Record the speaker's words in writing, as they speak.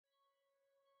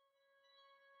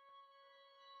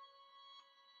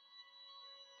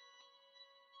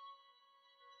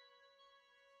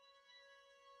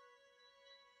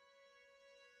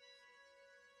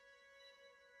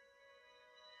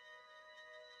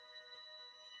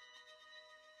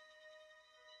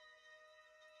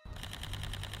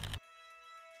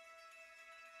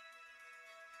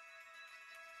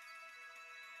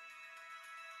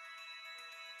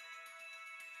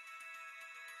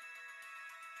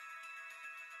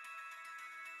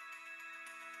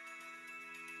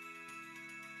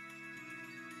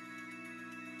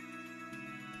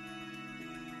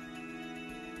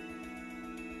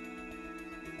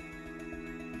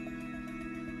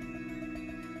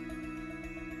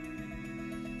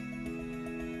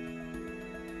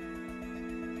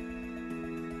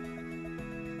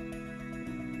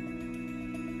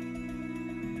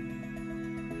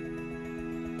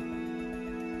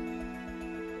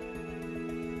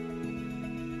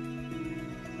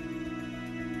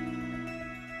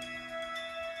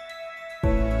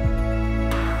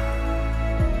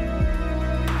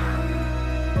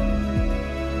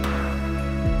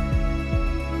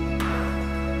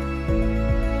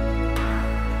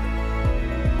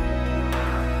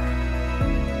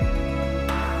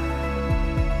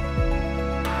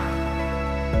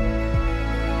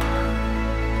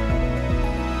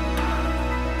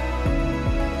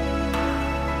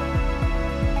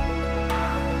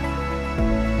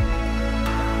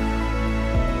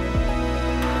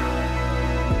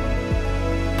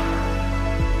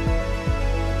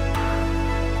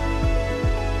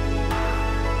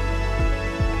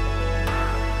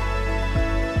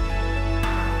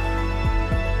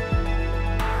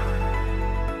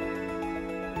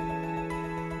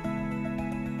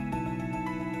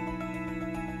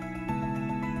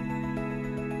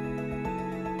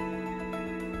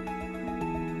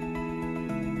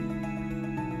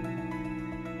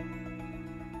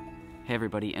Hey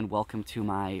everybody, and welcome to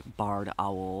my Barred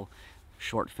Owl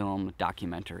short film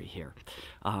documentary here.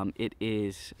 It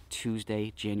is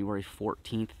Tuesday, January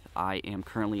 14th. I am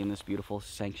currently in this beautiful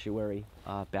sanctuary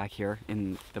back here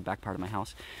in the back part of my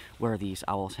house where these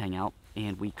owls hang out,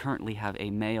 and we currently have a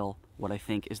male, what I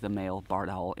think is the male barred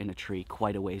owl, in a tree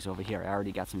quite a ways over here. I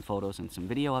already got some photos and some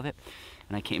video of it,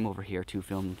 and I came over here to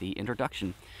film the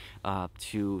introduction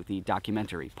to the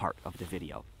documentary part of the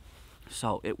video.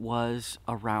 So it was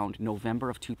around November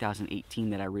of 2018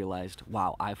 that I realized,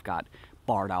 wow, I've got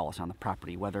barred owls on the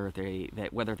property, whether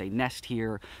they nest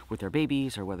here with their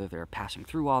babies or whether they're passing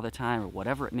through all the time or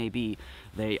whatever it may be,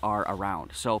 they are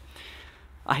around. So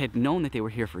I had known that they were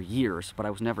here for years, but I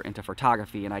was never into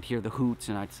photography, and I'd hear the hoots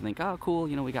and I'd think, oh cool,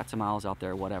 you know, we got some owls out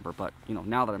there, whatever. But you know,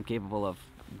 now that I'm capable of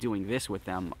doing this with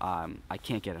them, I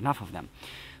can't get enough of them.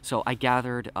 So I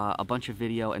gathered a bunch of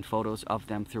video and photos of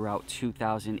them throughout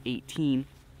 2018,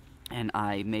 and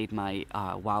I made my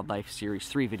Wildlife Series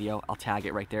 3 video. I'll tag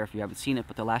it right there if you haven't seen it,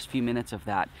 but the last few minutes of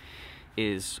that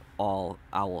is all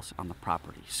owls on the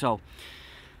property. So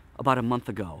about a month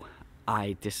ago,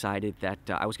 I decided that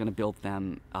I was going to build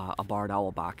them a barred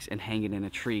owl box and hang it in a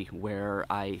tree where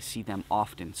I see them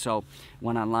often. So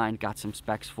went online, got some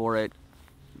specs for it,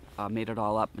 made it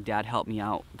all up. My dad helped me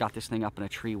out, got this thing up in a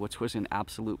tree, which was an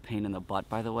absolute pain in the butt,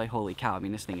 by the way. Holy cow, I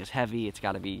mean, this thing is heavy. It's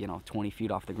got to be, you know, 20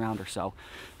 feet off the ground or so.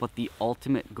 But the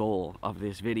ultimate goal of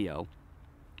this video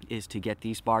is to get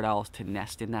these barred owls to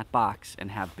nest in that box and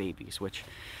have babies, which,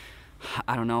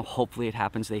 I don't know, hopefully it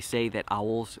happens. They say that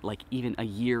owls, like even a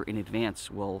year in advance,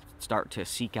 will start to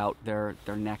seek out their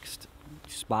next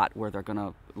spot where they're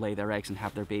gonna lay their eggs and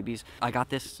have their babies. I got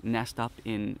this nest up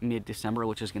in mid-December,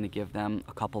 which is gonna give them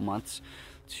a couple months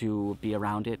to be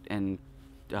around it and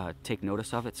take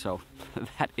notice of it, so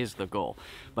that is the goal.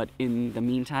 But in the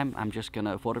meantime, I'm just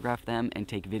gonna photograph them and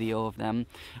take video of them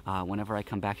whenever I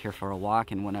come back here for a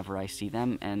walk and whenever I see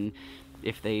them. And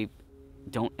if they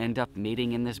don't end up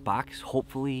mating in this box,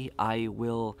 hopefully I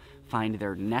will find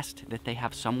their nest that they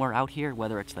have somewhere out here,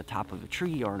 whether it's the top of a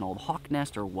tree or an old hawk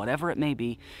nest or whatever it may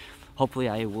be. Hopefully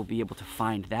I will be able to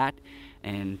find that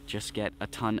and just get a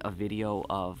ton of video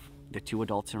of the two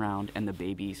adults around and the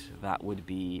babies. That would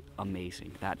be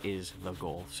amazing. That is the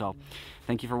goal. So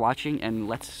thank you for watching, and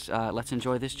let's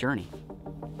enjoy this journey.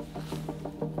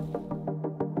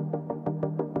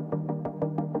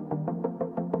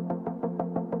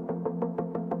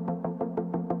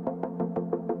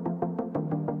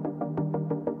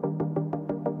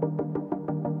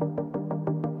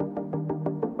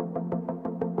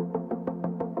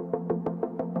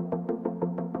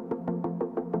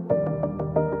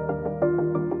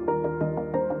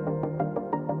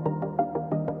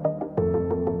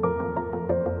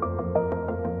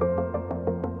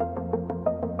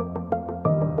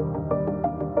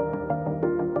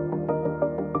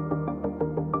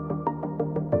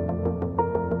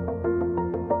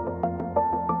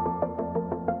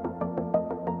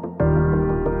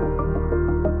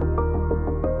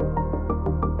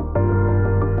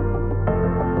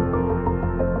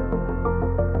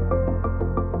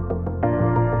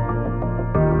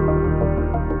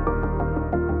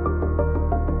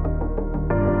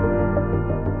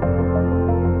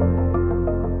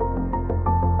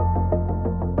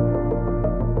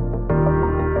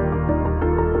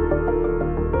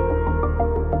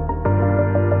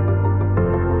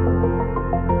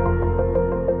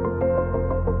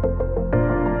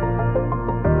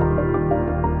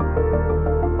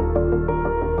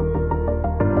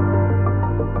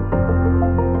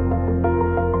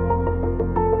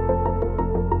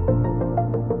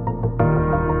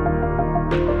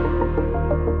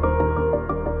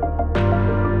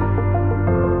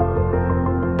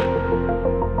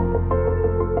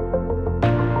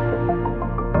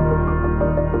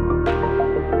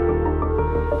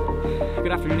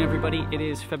 Good afternoon, everybody. It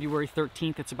is February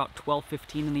 13th. It's about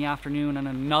 12:15 in the afternoon, and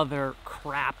another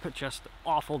crap, just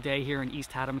awful day here in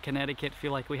East Haddam, Connecticut.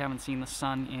 Feel like we haven't seen the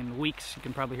sun in weeks. You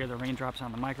can probably hear the raindrops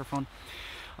on the microphone.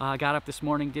 Got up this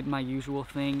morning, did my usual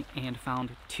thing, and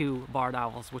found two barred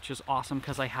owls, which is awesome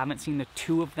because I haven't seen the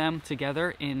two of them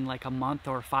together in like a month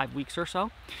or 5 weeks or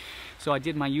so. So I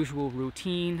did my usual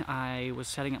routine. I was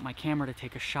setting up my camera to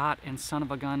take a shot, and son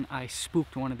of a gun, I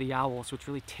spooked one of the owls, which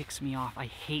really ticks me off. I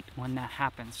hate when that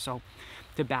happens. So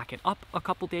to back it up, a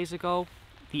couple days ago,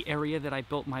 the area that I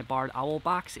built my barred owl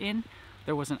box in,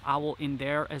 there was an owl in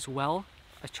there as well.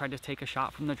 I tried to take a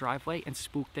shot from the driveway and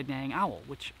spooked the dang owl,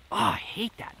 which, I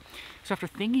hate that. So after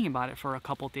thinking about it for a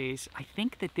couple days, I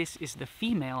think that this is the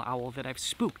female owl that I've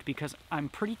spooked, because I'm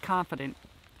pretty confident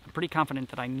I'm pretty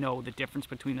confident that I know the difference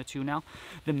between the two now.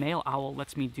 The male owl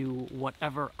lets me do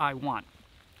whatever I want.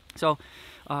 So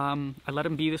I let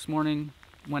him be this morning,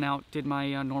 went out, did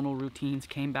my normal routines,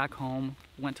 came back home,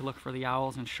 went to look for the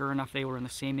owls, and sure enough, they were in the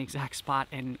same exact spot.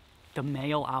 And the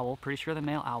male owl, pretty sure the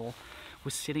male owl,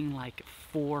 was sitting like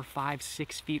 4, 5,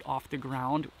 6 feet off the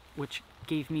ground, which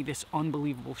gave me this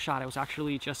unbelievable shot. I was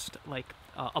actually just like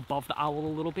above the owl a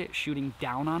little bit, shooting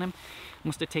down on him.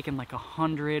 Must have taken like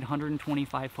 100,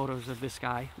 125 photos of this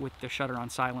guy with the shutter on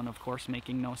silent, of course,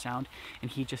 making no sound. And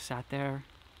he just sat there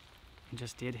and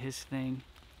just did his thing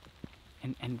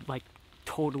and like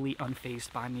totally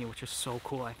unfazed by me, which is so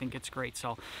cool. I think it's great.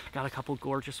 So got a couple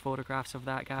gorgeous photographs of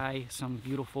that guy, some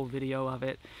beautiful video of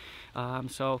it.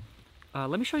 Let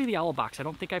me show you the owl box. I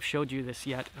don't think I've showed you this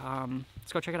yet.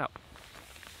 Let's go check it out.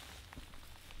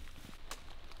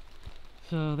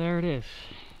 So there it is.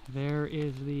 There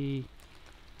is the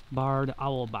barred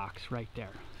owl box right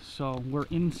there. So we're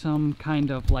in some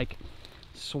kind of like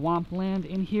swampland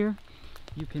in here.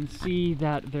 You can see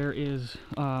that there is,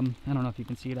 I don't know if you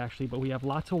can see it actually, but we have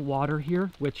lots of water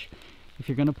here, which if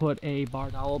you're gonna put a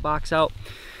barred owl box out,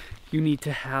 you need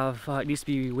to have, it needs to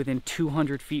be within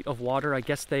 200 feet of water. I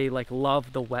guess they like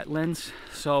love the wetlands.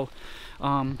 So,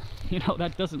 you know,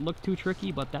 that doesn't look too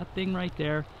tricky, but that thing right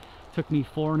there took me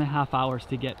 4.5 hours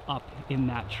to get up in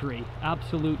that tree.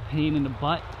 Absolute pain in the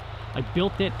butt. I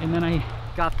built it and then I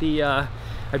got the,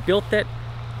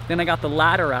 then I got the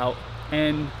ladder out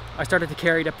and I started to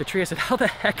carry it up the tree. I said, how the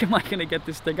heck am I gonna get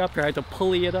this thing up here? I had to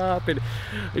pulley it up and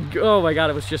oh my God,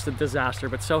 it was just a disaster,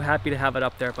 but so happy to have it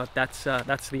up there. But that's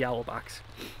the owl box.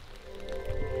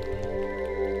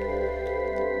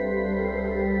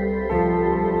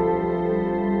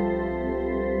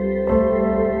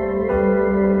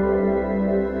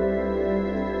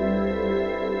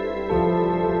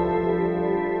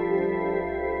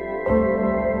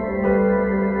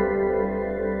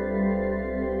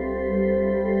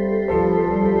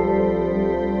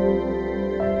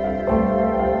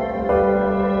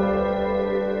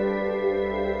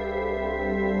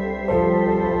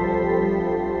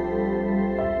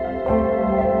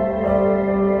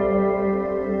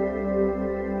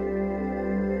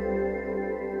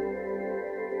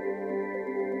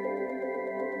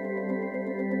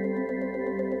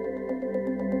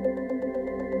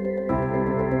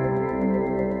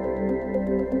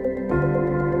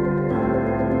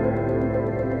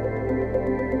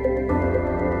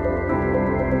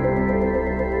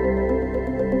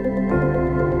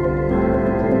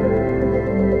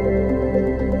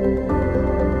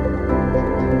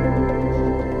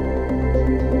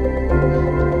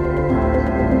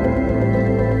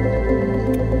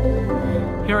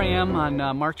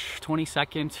 On March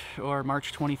 22nd or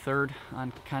March 23rd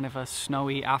on kind of a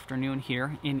snowy afternoon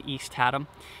here in East Haddam.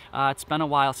 It's been a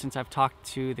while since I've talked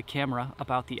to the camera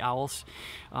about the owls,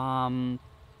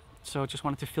 so just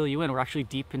wanted to fill you in. We're actually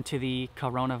deep into the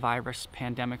coronavirus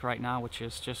pandemic right now, which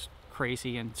is just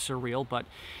crazy and surreal, but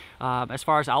as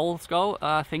far as owls go,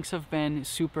 things have been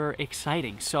super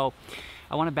exciting. So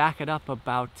I want to back it up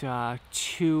about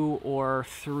 2 or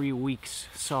 3 weeks.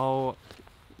 So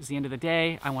it was the end of the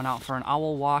day, I went out for an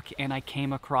owl walk and I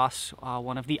came across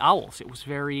one of the owls. It was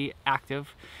very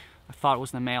active. I thought it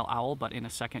was the male owl, but in a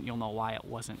second you'll know why it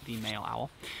wasn't the male owl.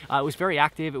 It was very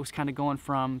active. It was kind of going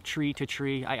from tree to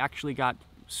tree. I actually got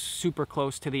super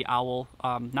close to the owl.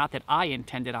 Not that I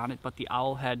intended on it, but the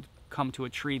owl had come to a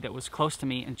tree that was close to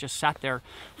me and just sat there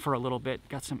for a little bit.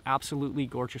 Got some absolutely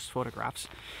gorgeous photographs.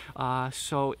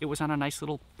 So it was on a nice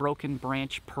little broken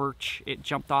branch perch. It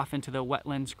jumped off into the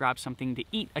wetlands, grabbed something to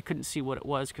eat. I couldn't see what it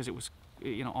was because it was,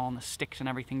 you know, all in the sticks and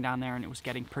everything down there, and it was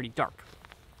getting pretty dark.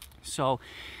 So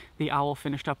the owl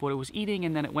finished up what it was eating,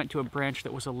 and then it went to a branch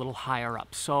that was a little higher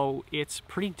up. So it's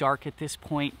pretty dark at this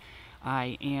point.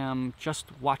 I am just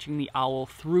watching the owl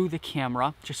through the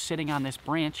camera, just sitting on this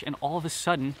branch, and all of a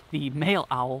sudden the male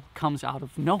owl comes out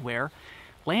of nowhere,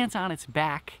 lands on its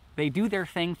back. They do their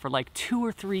thing for like 2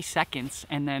 or 3 seconds,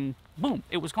 and then boom,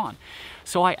 it was gone.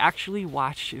 So I actually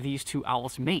watched these two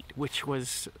owls mate, which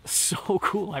was so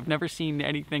cool. I've never seen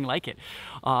anything like it.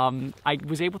 I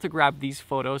was able to grab these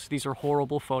photos. These are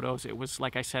horrible photos. It was,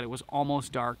 like I said, it was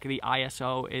almost dark. The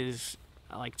ISO is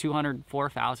like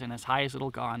 204,000, as high as it'll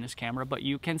go on this camera, but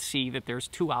you can see that there's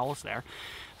 2 owls there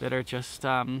that are just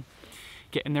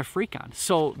getting their freak on.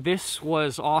 So this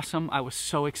was awesome. I was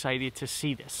so excited to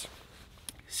see this.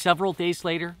 Several days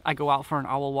later, I go out for an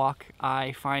owl walk.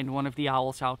 I find one of the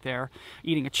owls out there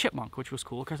eating a chipmunk, which was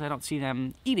cool because I don't see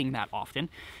them eating that often.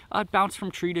 It bounced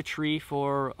from tree to tree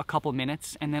for a couple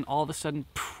minutes, and then all of a sudden,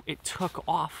 poof, it took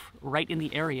off right in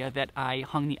the area that I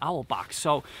hung the owl box.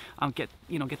 So get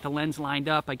the lens lined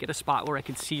up. I get a spot where I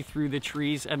could see through the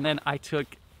trees, and then I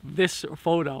took this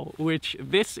photo, which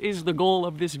this is the goal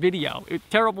of this video.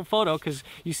 Terrible photo because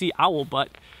you see owl butt,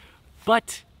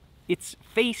 but its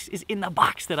face is in the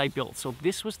box that I built. So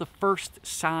this was the first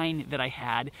sign that I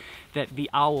had that the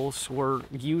owls were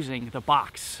using the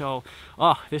box. So,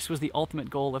 this was the ultimate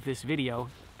goal of this video.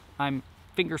 I'm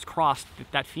fingers crossed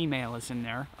that that female is in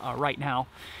there right now,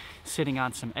 sitting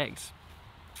on some eggs.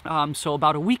 So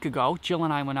about a week ago, Jill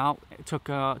and I went out, took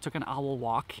an owl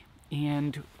walk,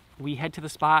 and we head to the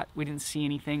spot. We didn't see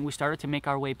anything. We started to make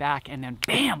our way back, and then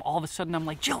bam, all of a sudden I'm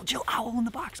like, Jill, owl in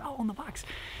the box, owl in the box.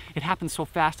 It happened so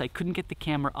fast I couldn't get the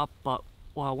camera up, but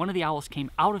one of the owls came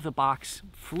out of the box,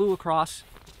 flew across,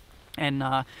 and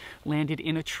landed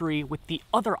in a tree with the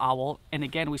other owl. And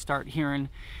again, we start hearing,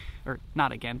 or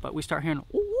not again, but we start hearing,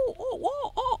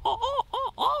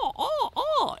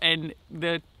 and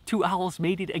the two owls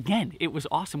made it again. It was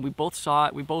awesome. We both saw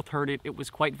it. We both heard it. It was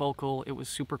quite vocal. It was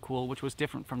super cool, which was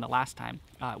different from the last time.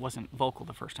 It wasn't vocal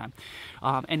the first time.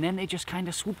 And then they just kind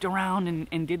of swooped around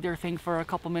and did their thing for a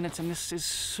couple minutes, and this is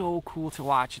so cool to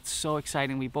watch. It's so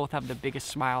exciting. We both have the biggest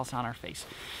smiles on our face.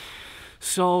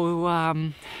 So,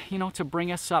 to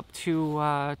bring us up to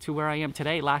where I am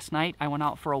today, last night I went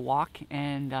out for a walk,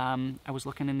 and I was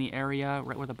looking in the area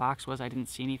right where the box was. I didn't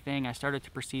see anything. I started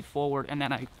to proceed forward, and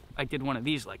then I did one of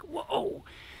these, like, whoa!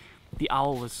 The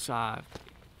owl was, oh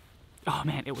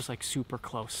man, it was like super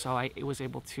close. So I was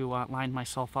able to line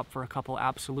myself up for a couple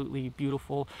absolutely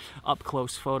beautiful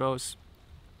up-close photos.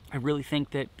 I really think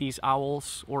that these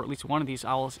owls, or at least one of these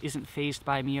owls, isn't fazed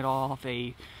by me at all.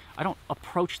 I don't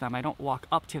approach them, I don't walk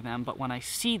up to them, but when I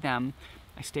see them,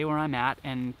 I stay where I'm at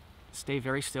and stay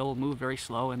very still, move very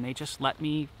slow, and they just let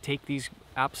me take these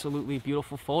absolutely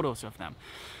beautiful photos of them.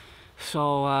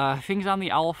 So things on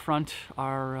the owl front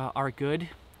are good.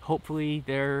 Hopefully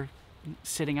they're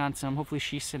sitting on some, hopefully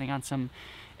she's sitting on some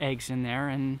eggs in there,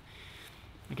 and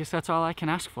I guess that's all I can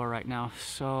ask for right now.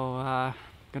 So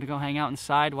gonna go hang out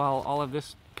inside while all of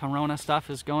this Corona stuff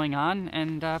is going on,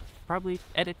 and probably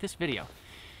edit this video.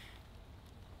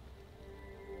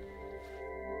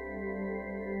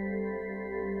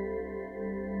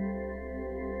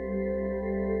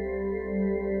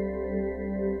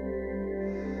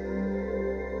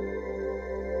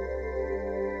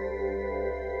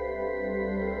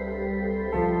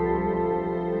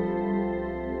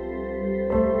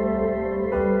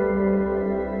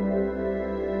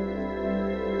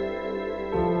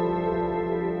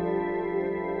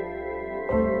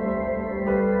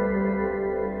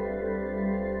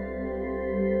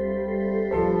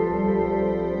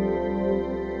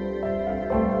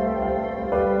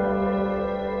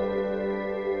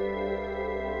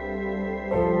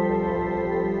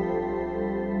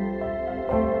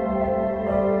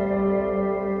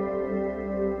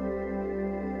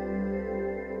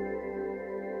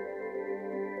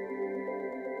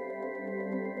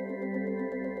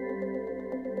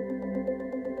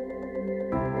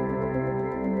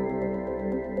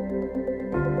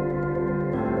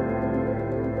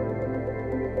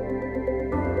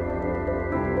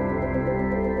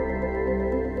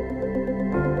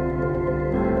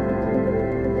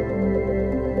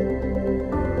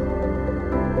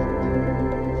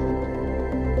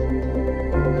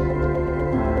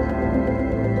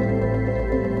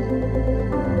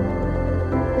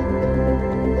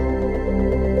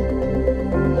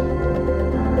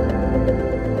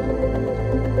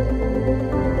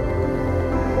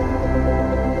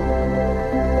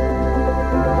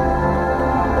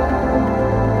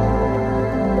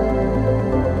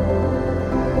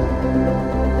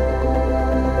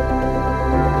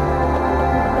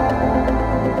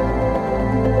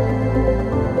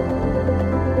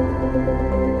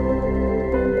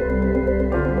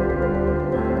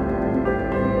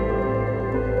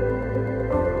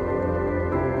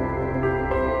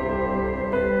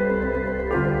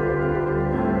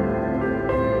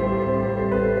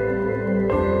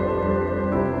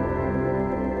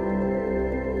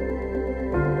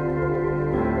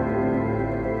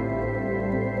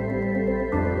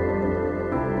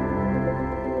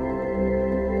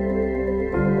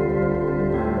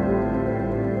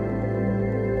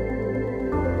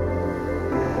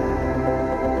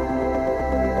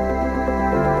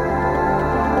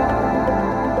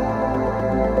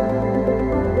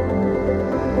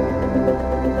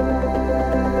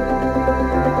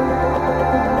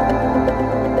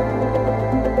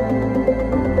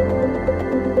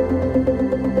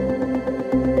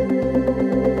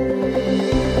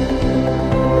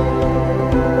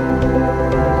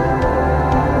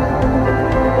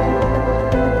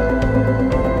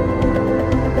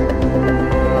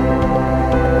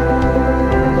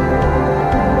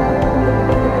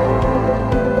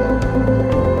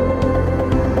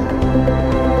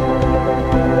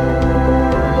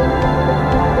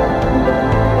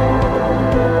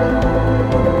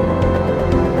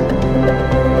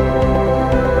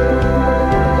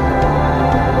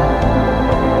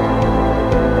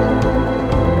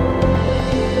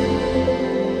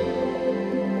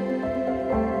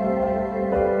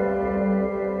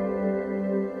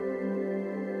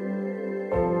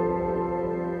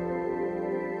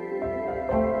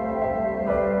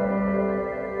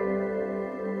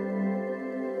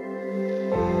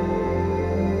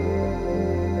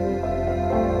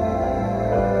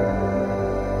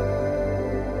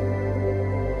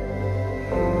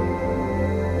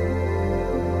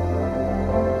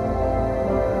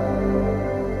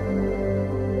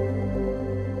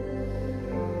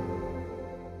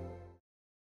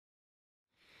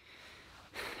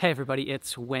 Hey everybody,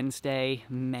 it's Wednesday,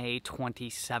 May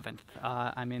 27th.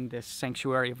 I'm in this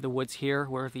sanctuary of the woods here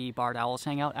where the barred owls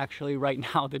hang out. Actually, right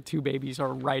now the two babies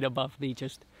are right above me,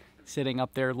 just sitting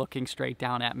up there looking straight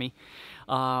down at me.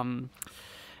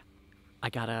 I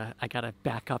gotta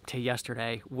back up to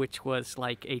yesterday, which was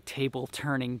like a table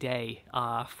turning day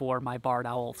for my barred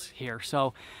owls here.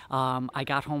 So I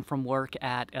got home from work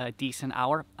at a decent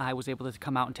hour. I was able to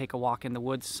come out and take a walk in the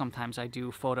woods. Sometimes I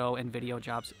do photo and video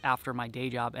jobs after my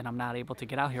day job, and I'm not able to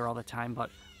get out here all the time,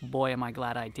 but boy, am I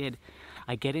glad I did.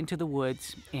 I get into the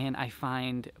woods and I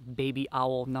find baby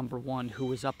owl number 1,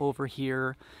 who is up over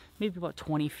here, maybe about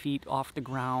 20 feet off the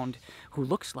ground, who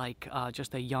looks like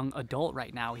just a young adult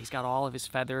right now. He's got all of his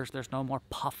feathers. There's no more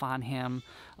puff on him.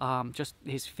 Just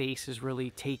his face is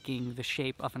really taking the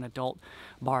shape of an adult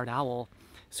barred owl.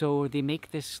 So they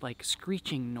make this like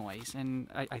screeching noise, and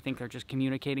I think they're just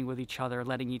communicating with each other,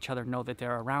 letting each other know that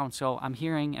they're around. So I'm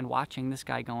hearing and watching this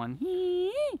guy going,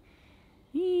 hee,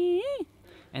 hee.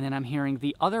 And then I'm hearing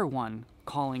the other one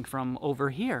calling from over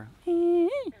here.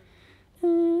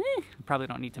 Probably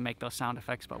don't need to make those sound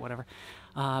effects, but whatever.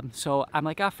 So I'm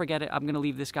like, forget it. I'm going to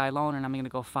leave this guy alone, and I'm going to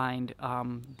go find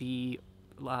the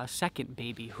second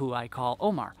baby, who I call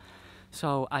Omar.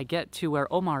 So I get to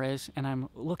where Omar is, and I'm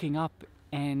looking up,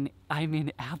 and I'm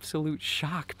in absolute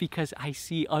shock because I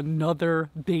see another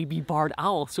baby barred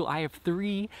owl. So I have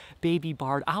 3 baby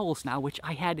barred owls now, which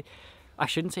I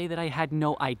shouldn't say that I had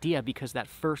no idea, because that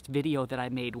first video that I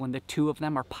made when the 2 of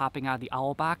them are popping out of the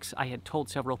owl box, I had told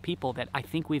several people that I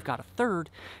think we've got a third,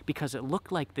 because it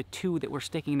looked like the 2 that were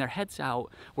sticking their heads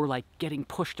out were like getting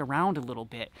pushed around a little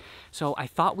bit. So I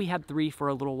thought we had 3 for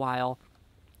a little while.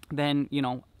 Then, you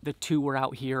know, the 2 were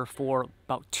out here for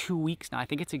about 2 weeks now. I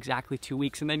think it's exactly 2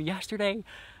 weeks. And then yesterday,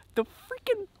 the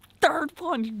freaking 3rd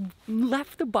one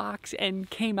left the box and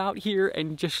came out here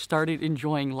and just started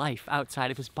enjoying life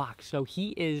outside of his box. So he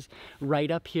is right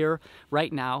up here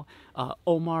right now.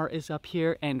 Omar is up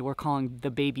here, and we're calling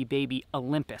the baby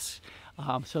Olympus.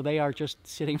 So they are just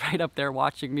sitting right up there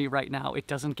watching me right now. It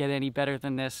doesn't get any better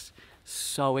than this.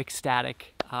 So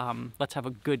ecstatic. Let's have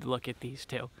a good look at these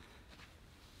 2.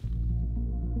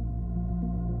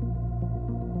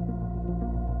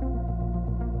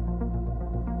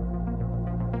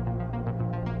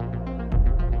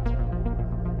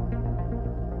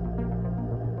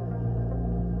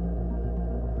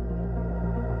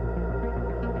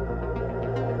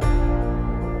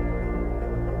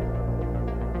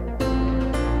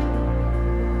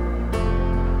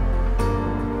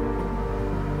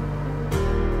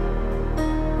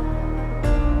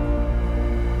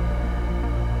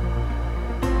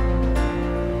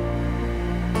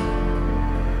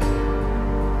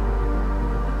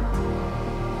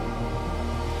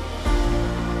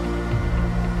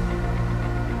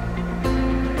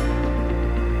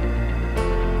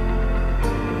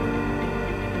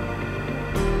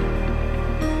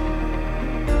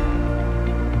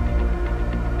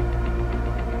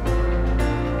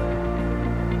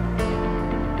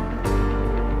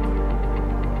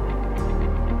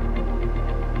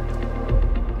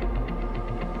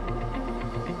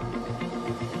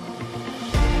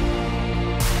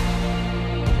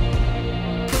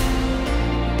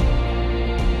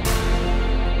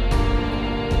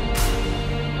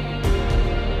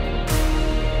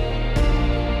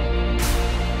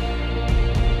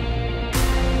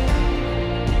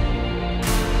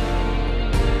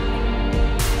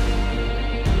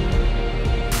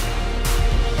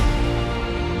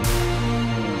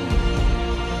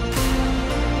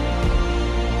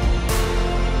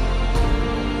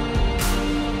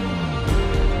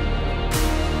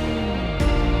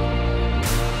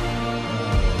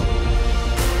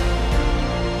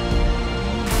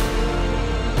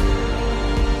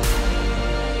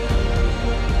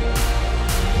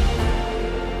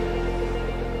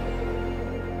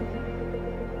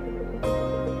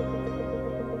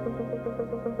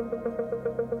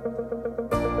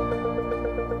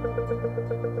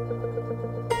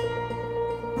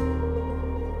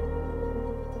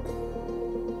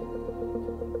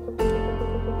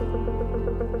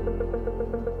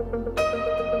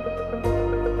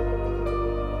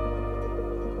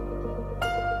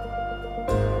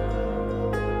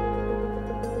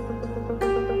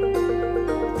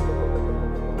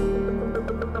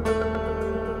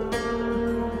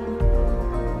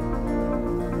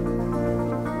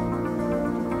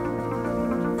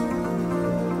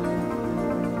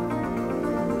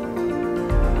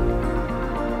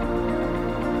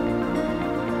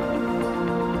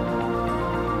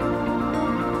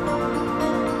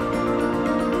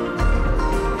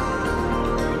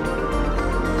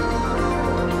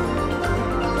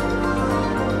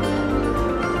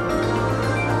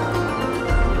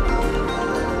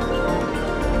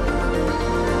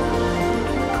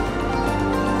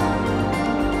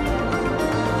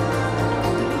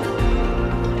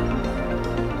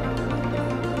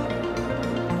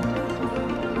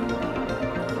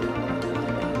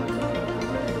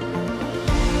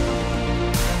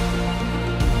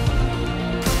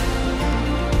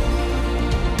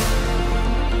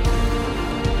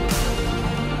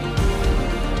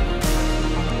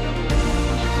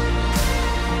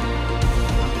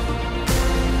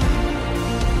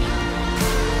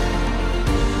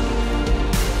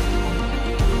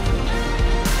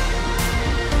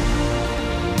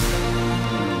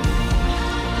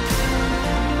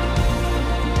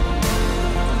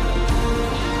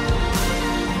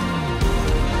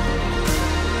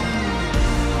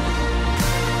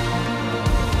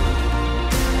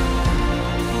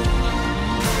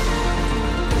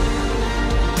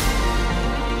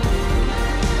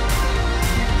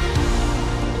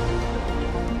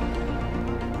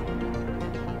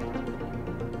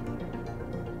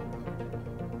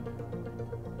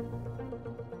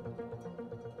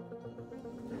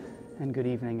 and good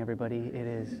evening, everybody. It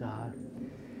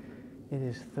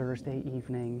is Thursday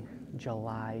evening,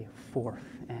 July 4th,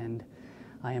 and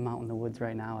I am out in the woods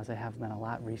right now, as I have been a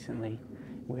lot recently,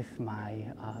 with my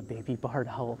baby barred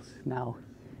owls. Now,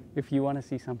 if you want to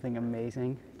see something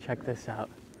amazing, check this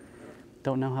out.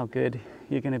 Don't know how good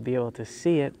you're going to be able to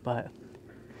see it, but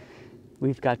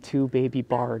we've got two baby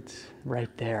bards right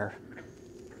there.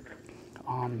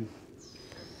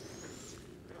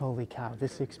 Holy cow,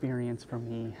 this experience for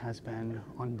me has been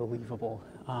unbelievable.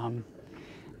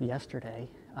 Yesterday,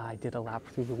 I did a lap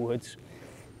through the woods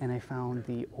and I found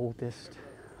the oldest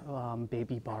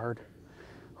baby bard,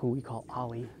 who we call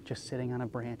Ollie, just sitting on a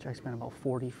branch. I spent about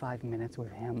 45 minutes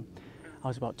with him. I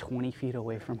was about 20 feet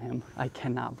away from him. I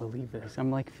cannot believe this. I'm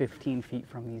like 15 feet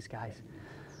from these guys.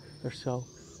 They're so,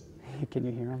 can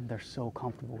you hear them? They're so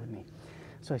comfortable with me.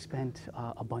 So I spent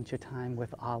a bunch of time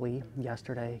with Ollie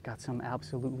yesterday, got some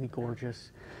absolutely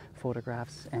gorgeous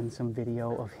photographs and some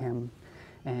video of him.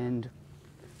 And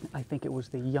I think it was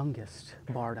the youngest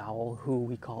barred owl, who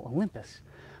we call Olympus,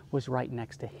 was right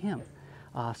next to him.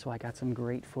 So I got some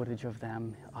great footage of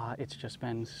them. It's just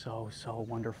been so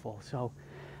wonderful. So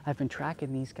I've been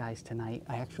tracking these guys tonight.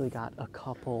 I actually got a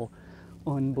couple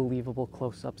unbelievable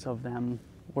close-ups of them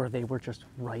where they were just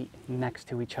right next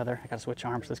to each other. I gotta switch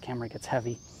arms, this camera gets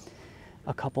heavy.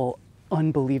 A couple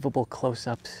unbelievable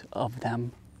close-ups of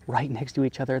them right next to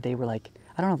each other. They were like,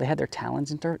 I don't know, they had their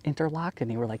talons interlocked and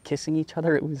they were like kissing each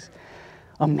other. It was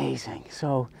amazing.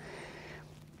 So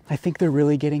I think they're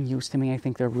really getting used to me. I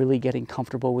think they're really getting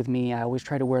comfortable with me. I always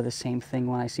try to wear the same thing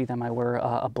when I see them. I wear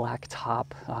a black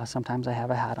top. Sometimes I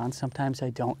have a hat on, sometimes I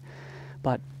don't.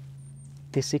 But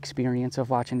this experience of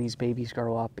watching these babies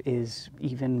grow up is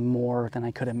even more than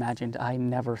I could have imagined. I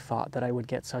never thought that I would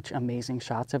get such amazing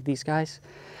shots of these guys.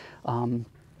 The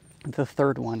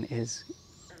third one is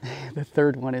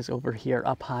over here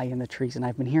up high in the trees, and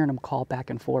I've been hearing them call back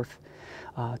and forth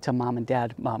to mom and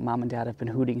dad. Mom and dad have been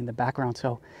hooting in the background,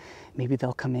 so maybe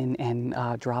they'll come in and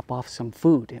drop off some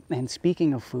food. And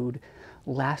speaking of food,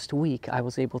 last week I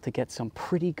was able to get some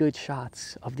pretty good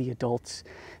shots of the adults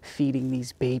feeding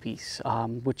these babies,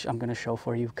 which I'm going to show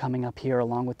for you coming up here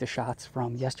along with the shots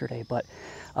from yesterday. But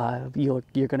you're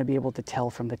going to be able to tell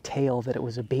from the tail that it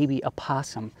was a baby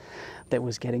opossum that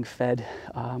was getting fed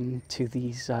to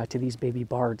these baby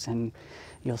bards. And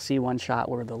you'll see one shot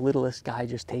where the littlest guy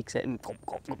just takes it and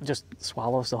just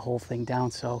swallows the whole thing down.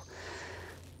 So,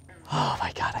 oh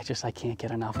my God, I can't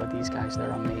get enough of these guys. They're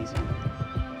amazing.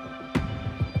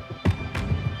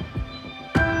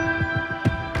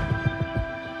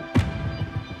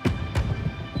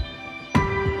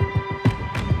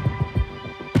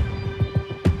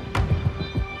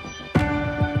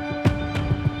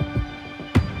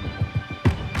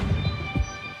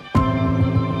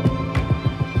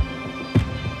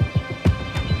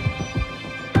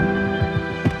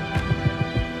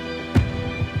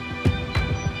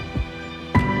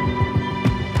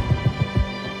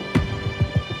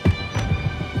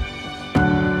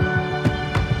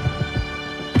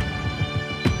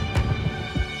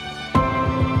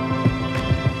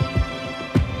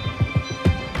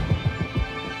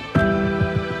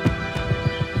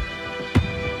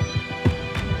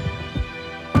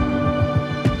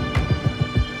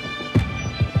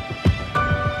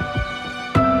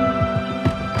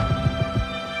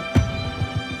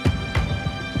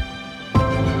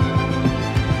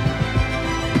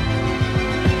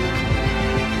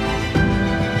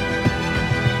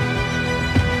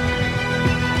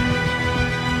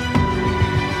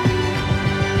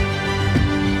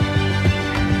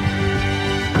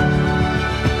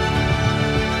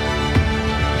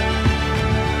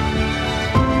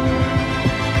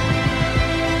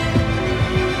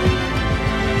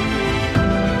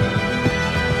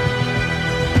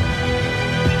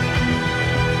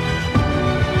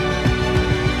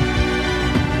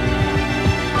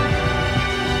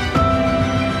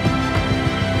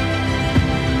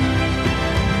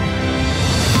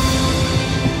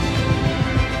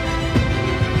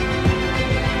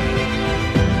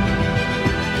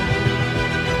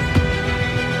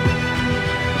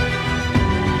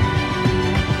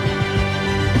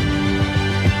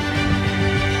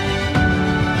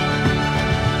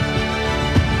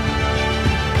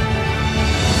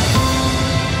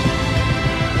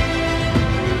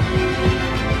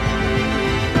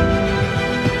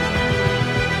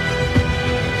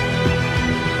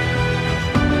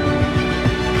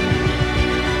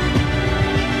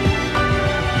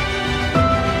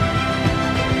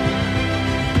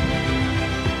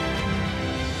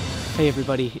 Hey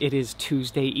everybody, it is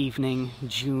Tuesday evening,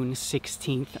 June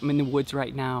 16th. I'm in the woods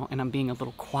right now and I'm being a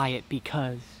little quiet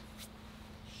because,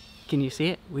 Can you see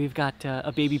it? We've got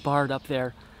a baby Bard up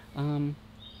there,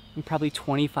 probably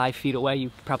 25 feet away.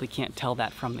 You probably can't tell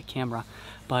that from the camera,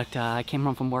 but I came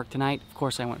home from work tonight. Of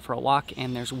course, I went for a walk,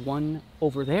 and there's one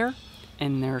over there,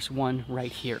 and there's one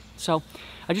right here. So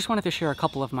I just wanted to share a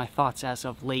couple of my thoughts as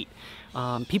of late.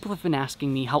 People have been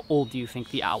asking me, how old do you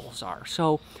think the owls are?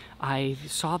 So I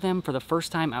saw them for the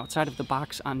first time outside of the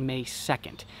box on May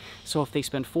 2nd. So if they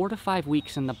spend 4 to 5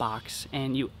 weeks in the box,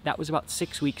 and that was about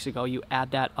 6 weeks ago, you add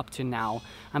that up to now,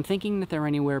 I'm thinking that they're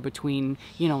anywhere between,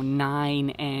 9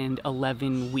 and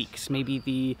 11 weeks. Maybe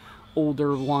the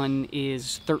older one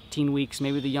is 13 weeks,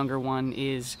 maybe the younger one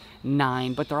is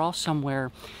 9, but they're all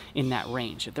somewhere in that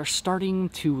range. They're starting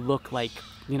to look like,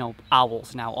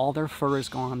 owls now. All their fur is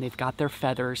gone. They've got their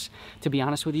feathers. To be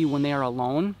honest with you, when they are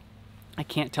alone, I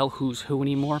can't tell who's who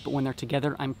anymore, but when they're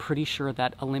together, I'm pretty sure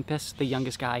that Olympus, the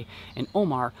youngest guy, and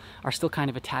Omar are still kind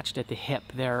of attached at the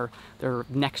hip. They're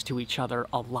next to each other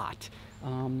a lot.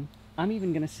 I'm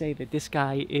even gonna say that this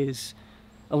guy is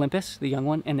Olympus, the young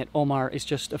one, and that Omar is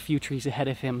just a few trees ahead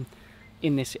of him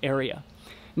in this area.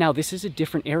 Now, this is a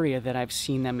different area that I've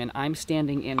seen them in. I'm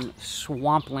standing in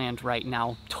swampland right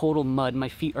now, total mud. My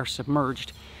feet are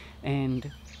submerged,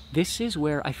 and this is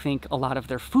where I think a lot of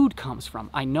their food comes from.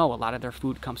 I know a lot of their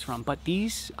food comes from, but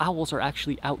these owls are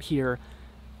actually out here,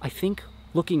 I think,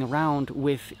 looking around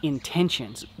with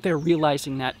intentions. They're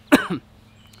realizing that,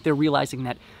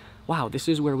 wow, this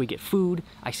is where we get food.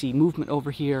 I see movement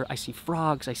over here. I see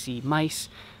frogs. I see mice.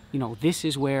 This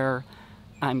is where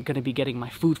I'm going to be getting my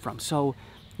food from. So,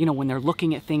 when they're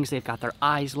looking at things, they've got their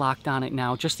eyes locked on it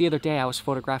now. Just the other day, I was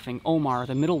photographing Omar,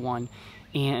 the middle one,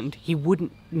 and he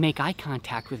wouldn't make eye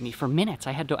contact with me for minutes.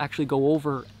 I had to actually go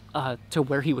over to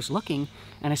where he was looking,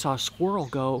 and I saw a squirrel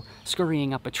go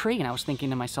scurrying up a tree, and I was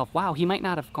thinking to myself, wow, he might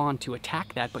not have gone to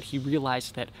attack that, but he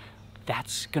realized that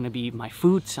that's going to be my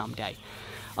food someday.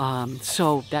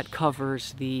 So that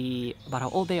covers about how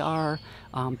old they are.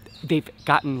 They've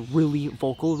gotten really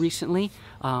vocal recently,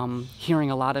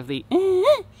 hearing a lot of the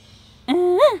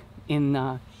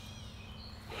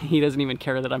he doesn't even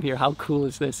care that I'm here. How cool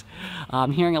is this?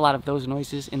 Hearing a lot of those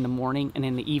noises in the morning and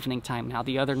in the evening time. Now,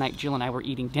 the other night, Jill and I were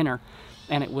eating dinner,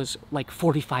 and it was like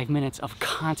 45 minutes of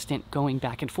constant going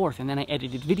back and forth. And then I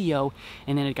edited video,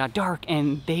 and then it got dark,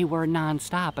 and they were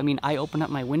nonstop. I mean, I open up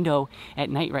my window at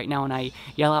night right now, and I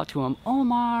yell out to them,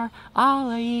 Omar,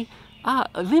 Ali,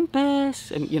 Olympus,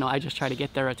 and I just try to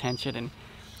get their attention. And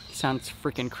it sounds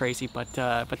freaking crazy, but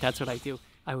that's what I do.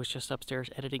 I was just upstairs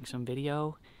editing some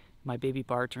video. My baby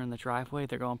Bards are in the driveway.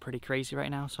 They're going pretty crazy right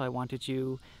now, so I wanted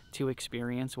you to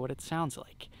experience what it sounds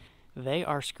like. They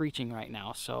are screeching right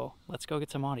now, so let's go get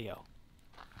some audio.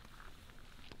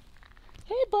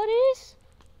 Hey, buddies!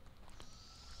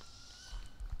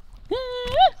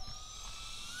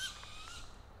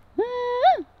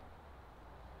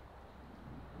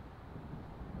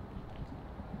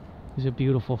 There's a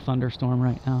beautiful thunderstorm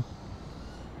right now.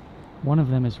 One of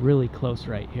them is really close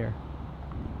right here.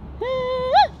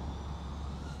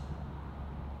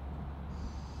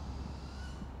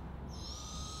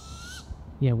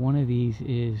 Yeah, one of these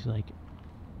is like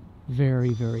very,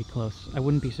 very close. I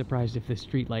wouldn't be surprised if the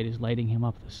street light is lighting him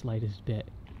up the slightest bit.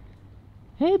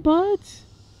 Hey, buds!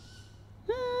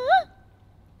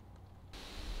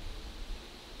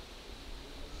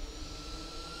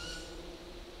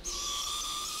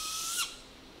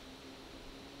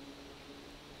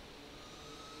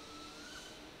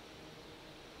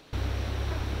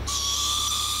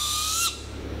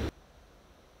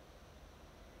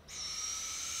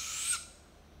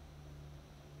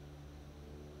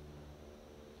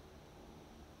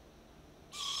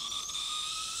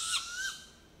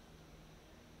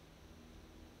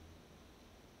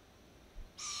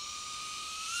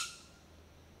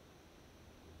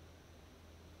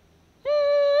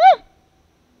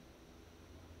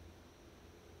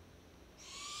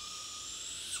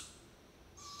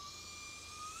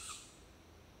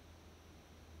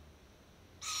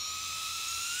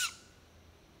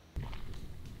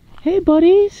 Hey,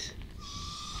 buddies!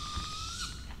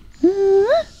 Hey,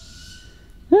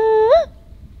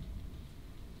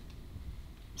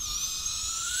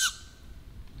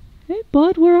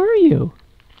 bud, where are you?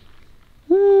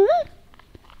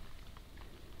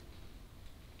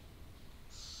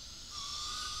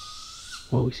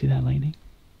 Whoa, you see that lightning?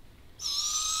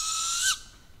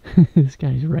 This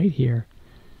guy's right here.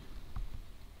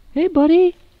 Hey,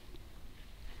 buddy!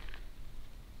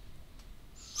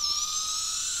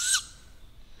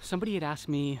 Somebody had asked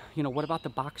me, what about the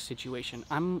box situation?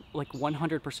 I'm like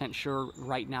 100% sure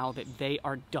right now that they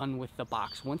are done with the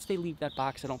box. Once they leave that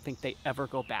box, I don't think they ever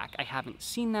go back. I haven't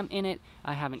seen them in it.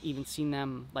 I haven't even seen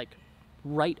them like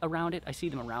right around it. I see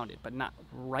them around it, but not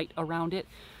right around it.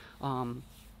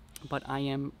 But I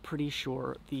am pretty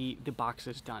sure the box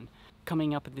is done.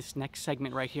 Coming up in this next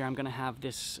segment right here, I'm gonna have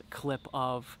this clip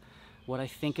of what I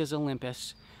think is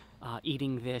Olympus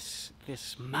eating this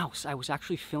mouse. I was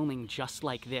actually filming just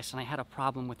like this, and I had a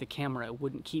problem with the camera. It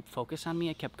wouldn't keep focus on me.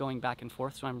 I kept going back and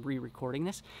forth, so I'm re-recording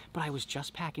this. But I was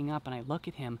just packing up, and I look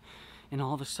at him, and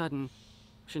all of a sudden,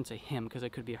 I shouldn't say him because it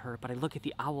could be her, but I look at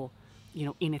the owl, you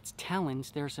know, in its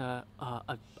talons, there's a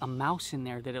mouse in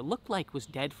there that it looked like was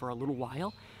dead for a little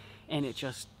while, and it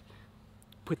just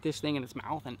put this thing in its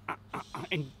mouth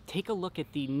and take a look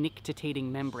at the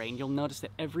nictitating membrane. You'll notice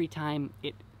that every time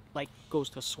it like goes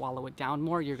to swallow it down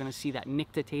more, you're going to see that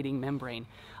nictitating membrane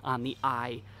on the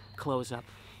eye close up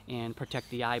and protect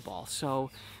the eyeball.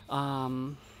 So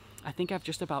I think I've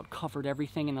just about covered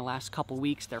everything in the last couple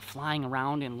weeks. They're flying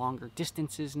around in longer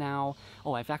distances now.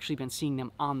 Oh, I've actually been seeing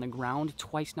them on the ground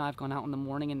twice now. I've gone out in the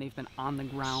morning and they've been on the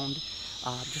ground,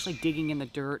 just like digging in the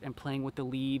dirt and playing with the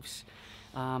leaves.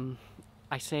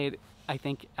 I say it, I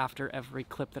think, after every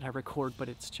clip that I record, but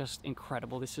it's just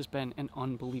incredible. This has been an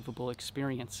unbelievable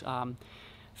experience.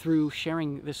 Through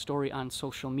sharing this story on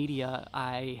social media,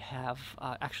 I have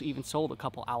actually even sold a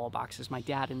couple owl boxes. My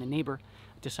dad and the neighbor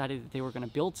decided that they were going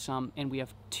to build some, and we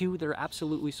have 2 that are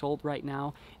absolutely sold right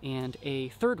now, and a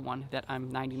third one that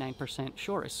I'm 99%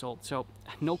 sure is sold. So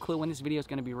no clue when this video is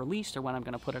going to be released or when I'm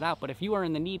going to put it out, but if you are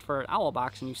in the need for an owl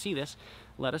box and you see this,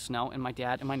 let us know, and my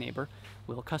dad and my neighbor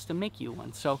will custom make you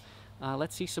one. So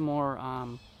let's see some more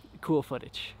cool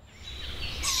footage.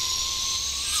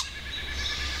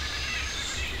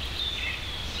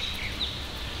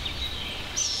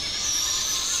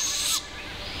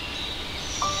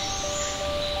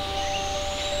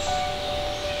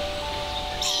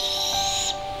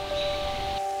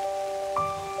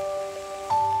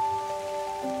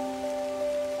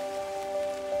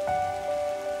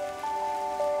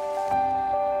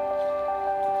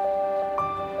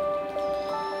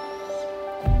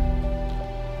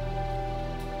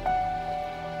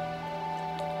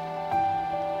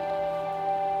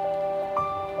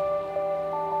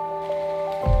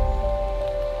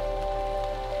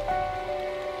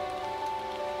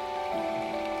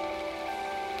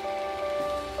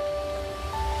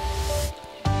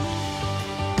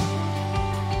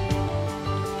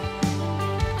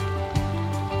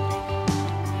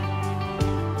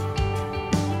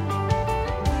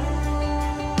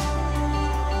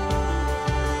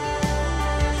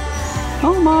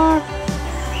 Omar!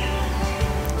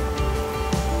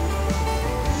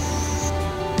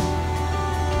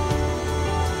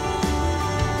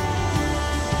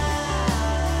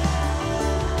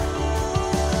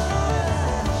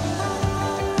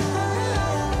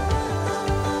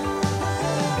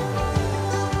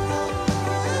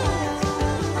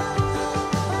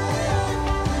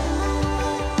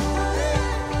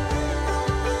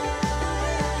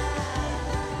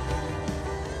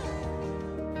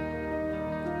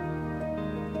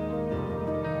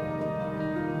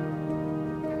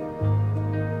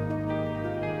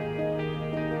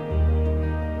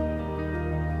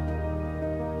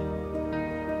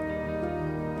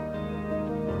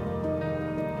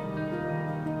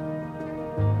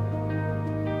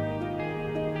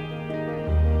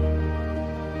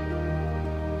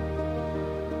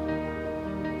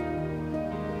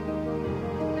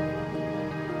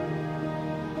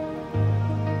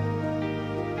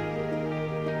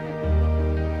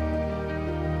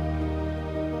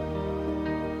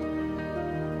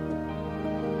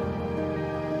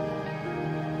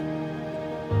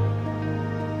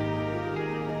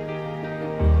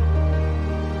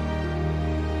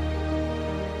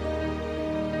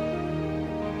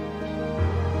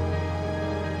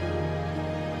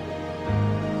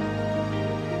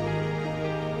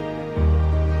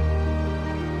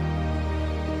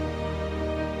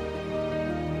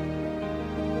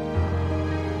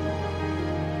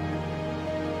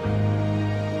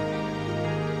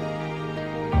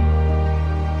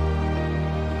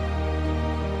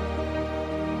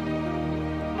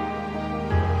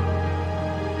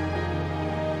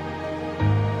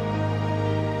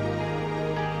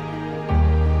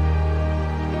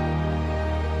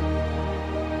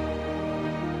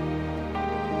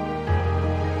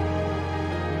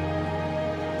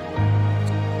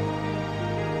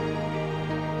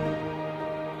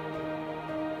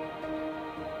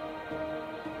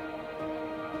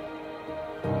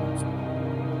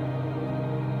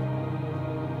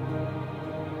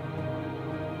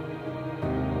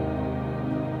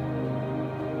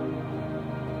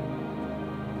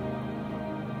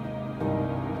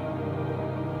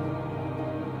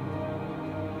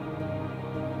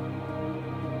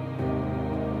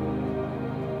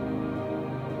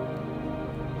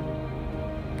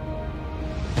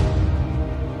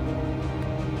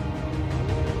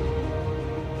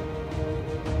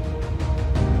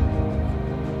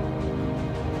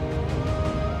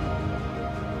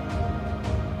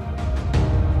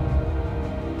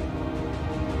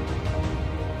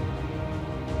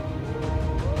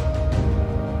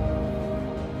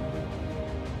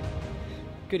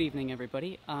 Good evening,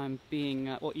 everybody. I'm being,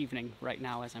 well, evening right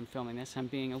now as I'm filming this. I'm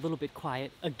being a little bit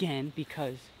quiet again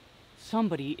because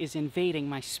somebody is invading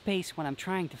my space when I'm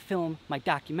trying to film my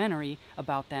documentary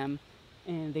about them,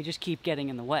 and they just keep getting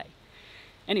in the way.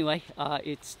 Anyway,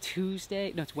 it's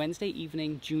Wednesday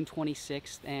evening, June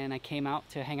 26th, and I came out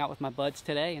to hang out with my buds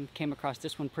today and came across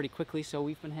this one pretty quickly, so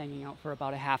we've been hanging out for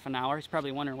about a half an hour. He's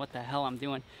probably wondering what the hell I'm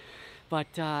doing.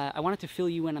 But I wanted to fill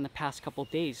you in on the past couple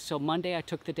days. So Monday I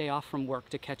took the day off from work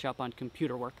to catch up on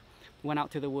computer work. Went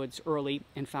out to the woods early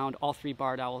and found all 3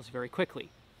 barred owls very quickly.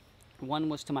 One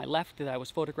was to my left that I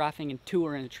was photographing, and 2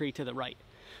 are in a tree to the right.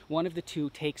 One of the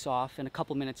 2 takes off, and a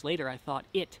couple minutes later I thought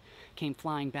it came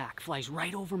flying back, flies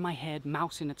right over my head,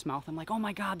 mouse in its mouth. I'm like, oh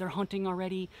my God, they're hunting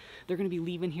already. They're gonna be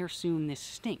leaving here soon. This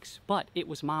stinks. But it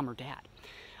was mom or dad.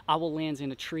 Owl lands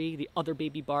in a tree. The other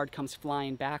baby barred comes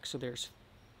flying back, so there's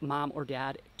mom or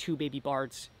dad, 2 baby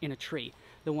bards in a tree.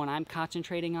 The one I'm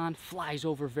concentrating on flies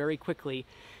over very quickly,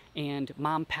 and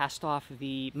mom passed off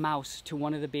the mouse to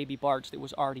one of the baby bards that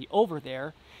was already over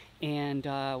there, and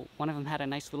one of them had a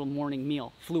nice little morning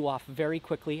meal. Flew off very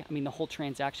quickly. I mean, the whole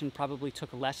transaction probably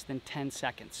took less than 10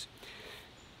 seconds.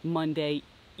 Monday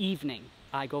evening,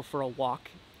 I go for a walk.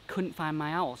 Couldn't find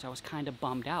my owls. I was kind of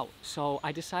bummed out. So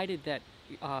I decided that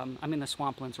I'm in the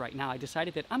swamplands right now. I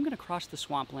decided that I'm going to cross the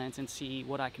swamplands and see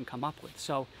what I can come up with.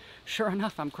 So sure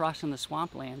enough, I'm crossing the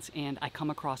swamplands, and I come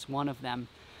across one of them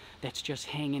that's just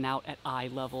hanging out at eye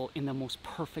level in the most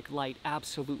perfect light.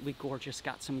 Absolutely gorgeous.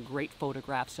 Got some great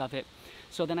photographs of it.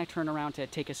 So then I turn around to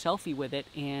take a selfie with it,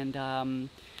 and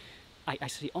I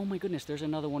see, oh my goodness, there's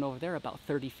another one over there about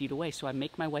 30 feet away. So I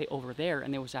make my way over there,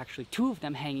 and there was actually 2 of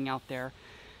them hanging out there.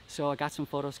 So I got some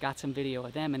photos, got some video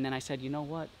of them, and then I said, you know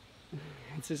what?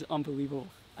 This is unbelievable.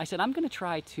 I said, I'm going to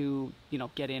try to,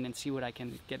 get in and see what I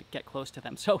can get close to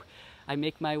them. So I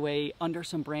make my way under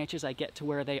some branches. I get to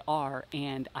where they are,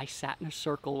 and I sat in a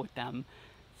circle with them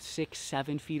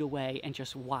 6-7 feet away and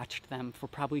just watched them for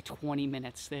probably 20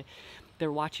 minutes.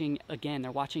 They're watching, again, they're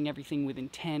watching everything with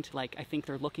intent. Like, I think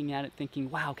they're looking at it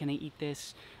thinking, wow, can I eat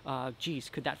this? Geez,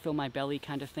 could that fill my belly,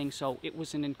 kind of thing. So it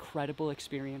was an incredible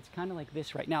experience, kind of like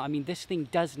this right now. I mean, this thing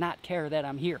does not care that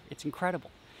I'm here. It's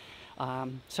incredible.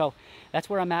 So that's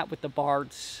where I'm at with the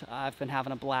bards. I've been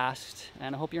having a blast,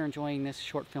 and I hope you're enjoying this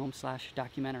short film /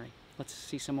 documentary. Let's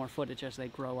see some more footage as they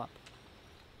grow up.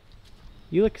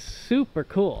 You look super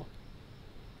cool.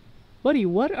 Buddy,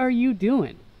 what are you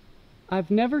doing? I've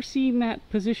never seen that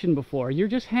position before. You're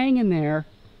just hanging there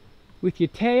with your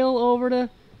tail over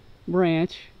the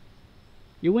branch,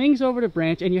 your wings over the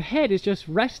branch, and your head is just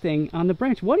resting on the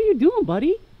branch. What are you doing,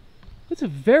 buddy? That's a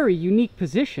very unique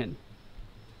position.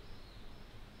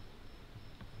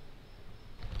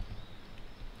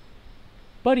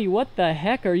 Buddy, what the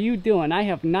heck are you doing? I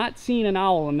have not seen an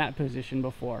owl in that position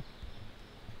before.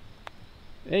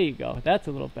 There you go. That's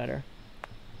a little better.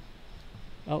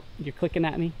 Oh, you're clicking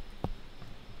at me?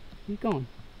 Where you going?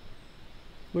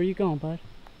 Where are you going, bud?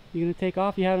 You gonna take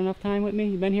off? You had enough time with me?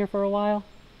 You been here for a while?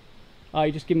 Oh,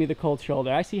 you just give me the cold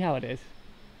shoulder. I see how it is.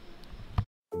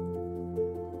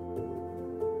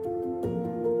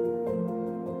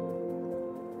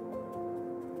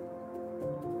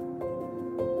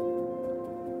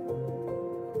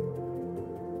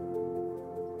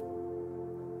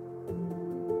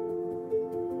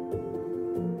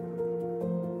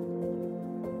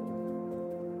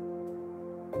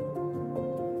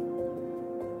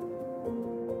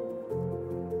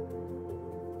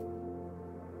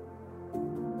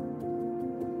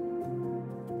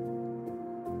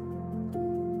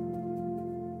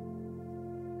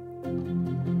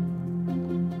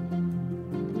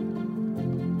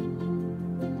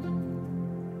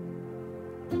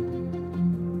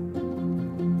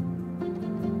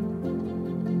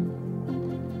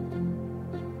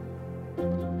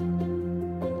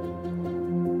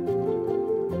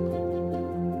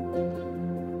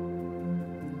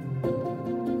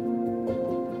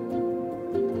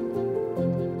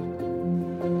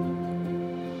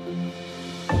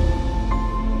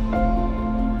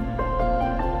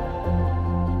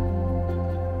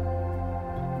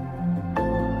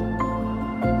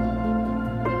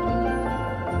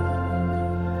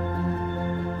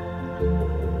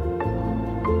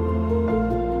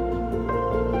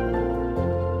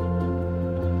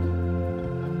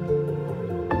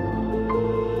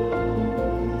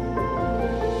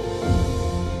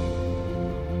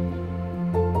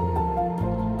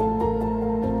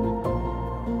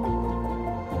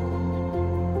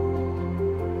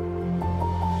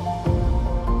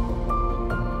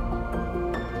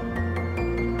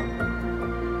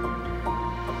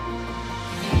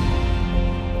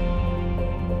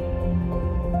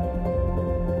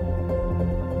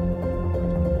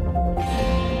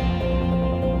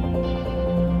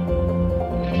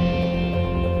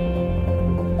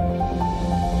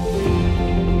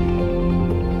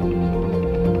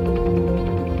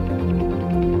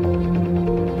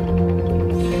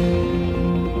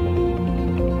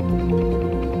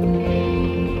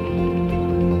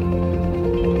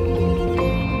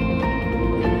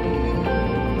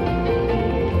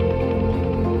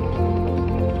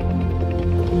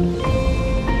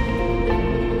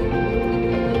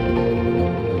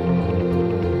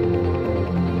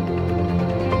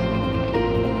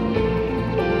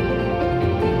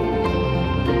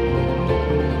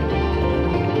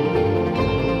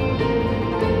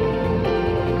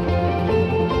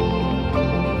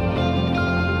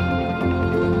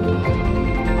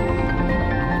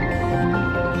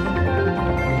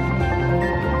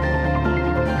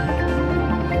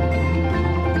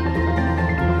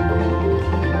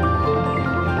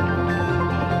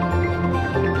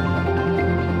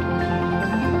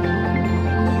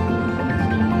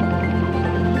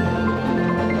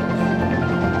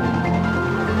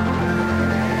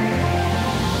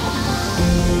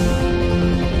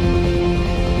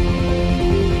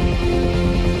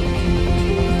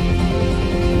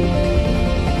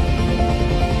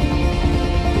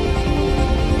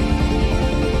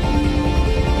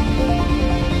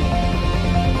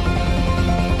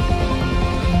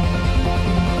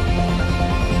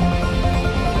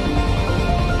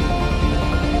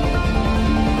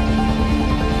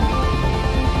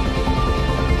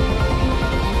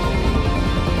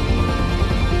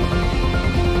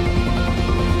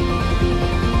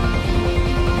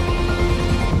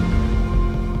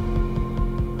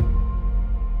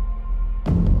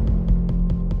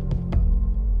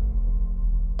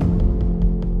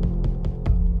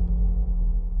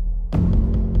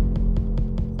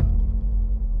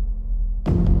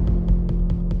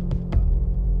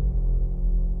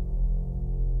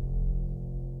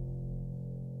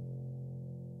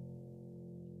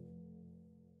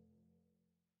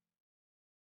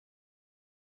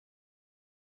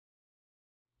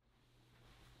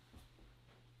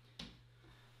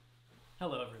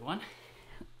 Hello, everyone.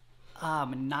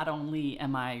 Not only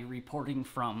am I reporting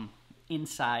from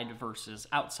inside versus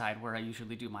outside, where I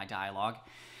usually do my dialogue,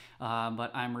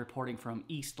 but I'm reporting from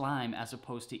East Lyme as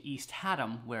opposed to East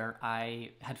Haddam, where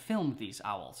I had filmed these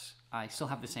owls. I still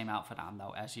have the same outfit on,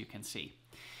 though, as you can see.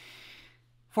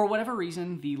 For whatever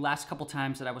reason, the last couple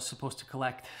times that I was supposed to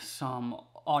collect some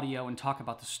audio and talk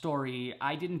about the story,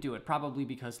 I didn't do it, probably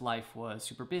because life was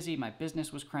super busy, my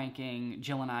business was cranking,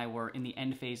 Jill and I were in the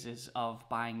end phases of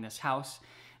buying this house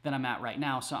that I'm at right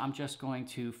now, so I'm just going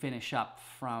to finish up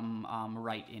from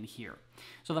right in here.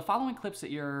 So the following clips that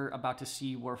you're about to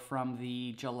see were from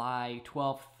the July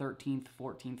 12th, 13th,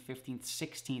 14th, 15th,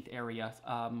 16th area,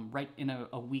 right in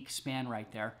a week span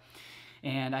right there.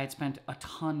 And I had spent a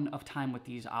ton of time with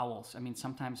these owls. I mean,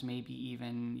 sometimes maybe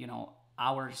even, you know,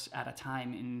 hours at a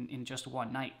time in just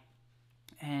one night.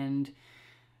 And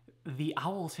the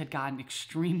owls had gotten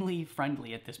extremely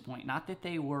friendly at this point. Not that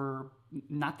they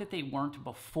weren't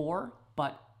before,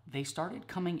 but they started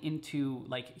coming into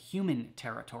like human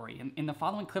territory. And in the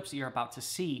following clips that you're about to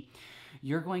see,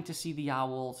 you're going to see the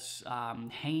owls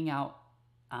hanging out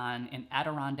on an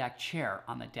Adirondack chair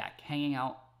on the deck, hanging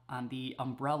out on the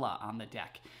umbrella on the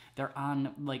deck. They're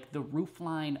on like the roof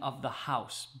line of the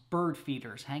house, bird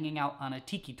feeders, hanging out on a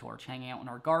tiki torch, hanging out in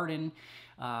our garden,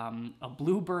 a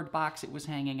bluebird box it was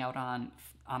hanging out on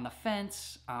the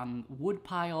fence, on wood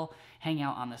pile, hanging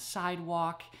out on the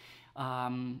sidewalk,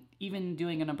 even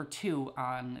doing a number 2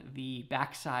 on the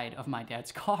backside of my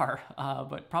dad's car.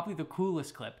 But probably the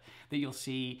coolest clip that you'll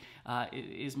see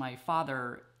is my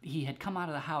father. He had come out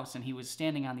of the house and he was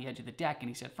standing on the edge of the deck and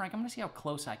he said, "Frank, I'm gonna see how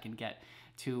close I can get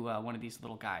to one of these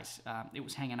little guys." It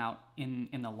was hanging out in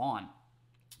the lawn.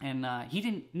 And he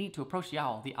didn't need to approach the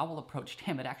owl. The owl approached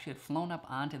him. It actually had flown up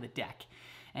onto the deck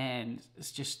and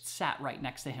just sat right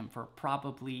next to him for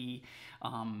probably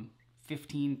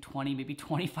 15, 20, maybe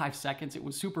 25 seconds. It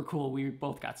was super cool. We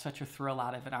both got such a thrill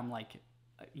out of it. I'm like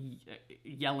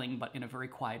yelling, but in a very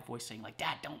quiet voice, saying like,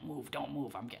 "Dad, don't move, don't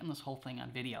move." I'm getting this whole thing on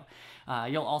video.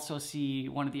 You'll also see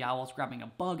one of the owls grabbing a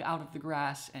bug out of the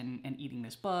grass and eating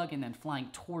this bug and then flying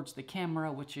towards the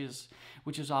camera, which is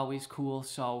always cool.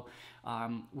 So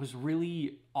was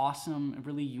really awesome,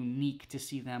 really unique to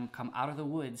see them come out of the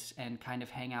woods and kind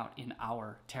of hang out in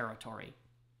our territory.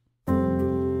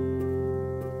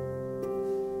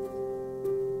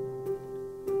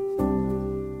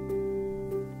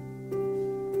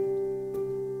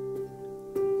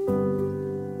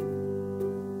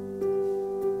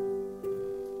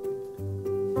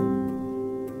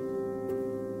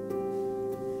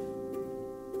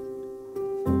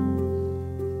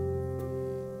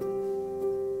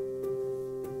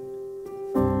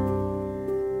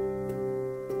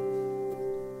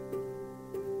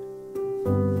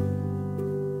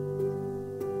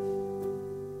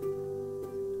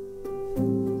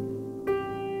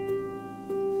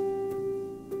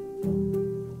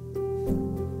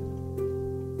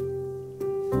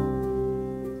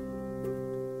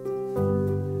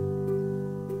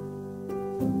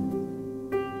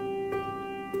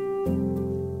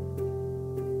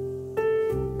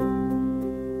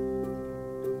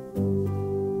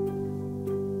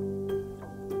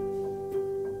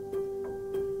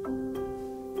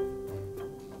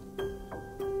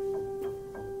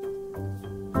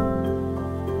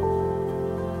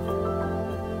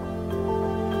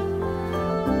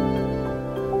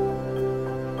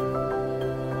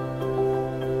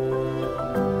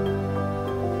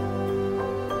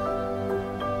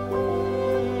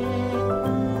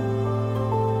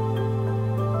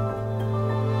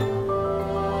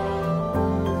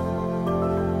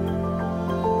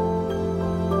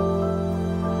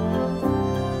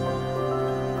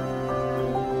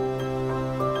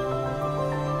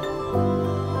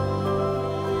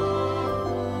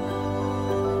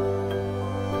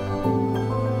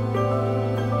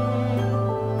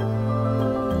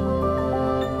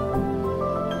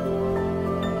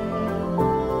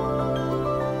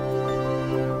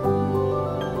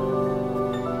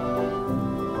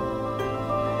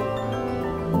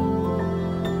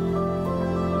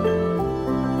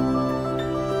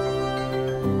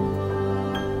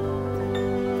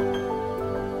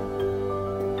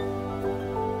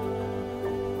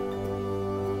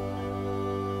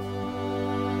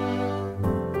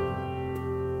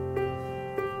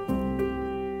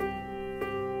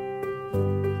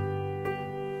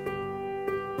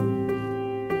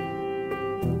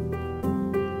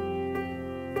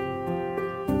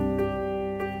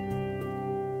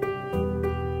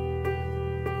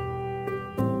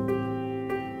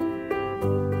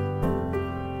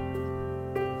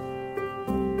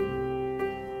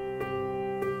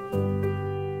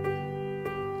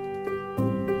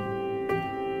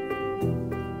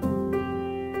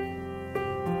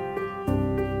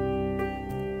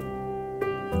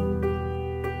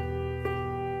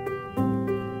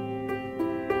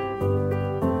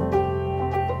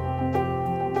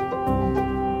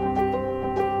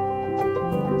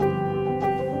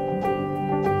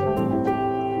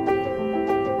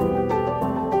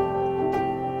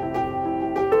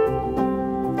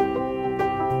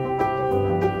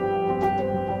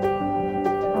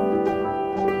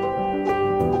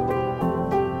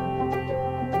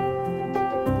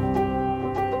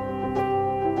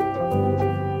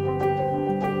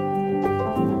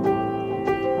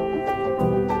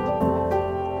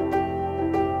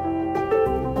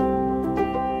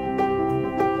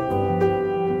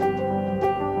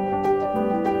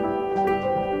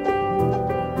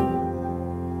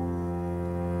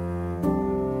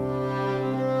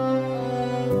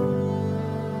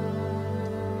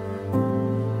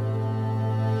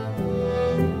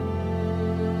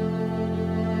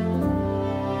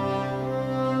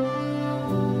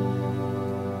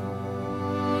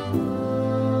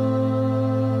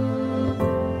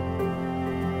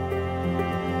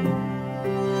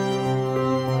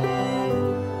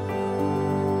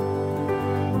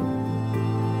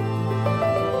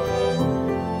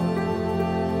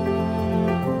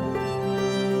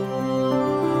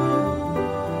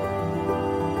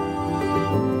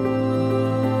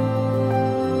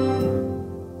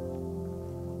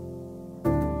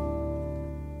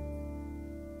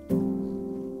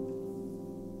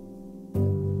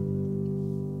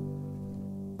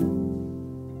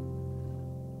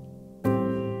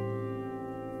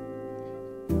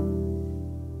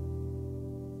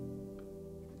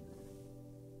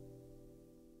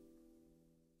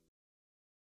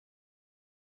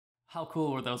 How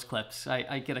cool were those clips?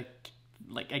 I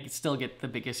still get the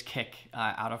biggest kick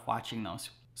out of watching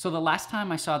those. So the last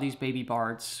time I saw these baby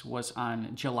bards was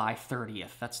on July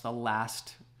 30th. That's the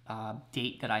last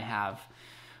date that I have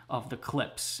of the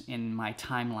clips in my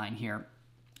timeline here.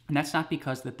 And that's not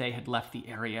because that they had left the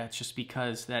area. It's just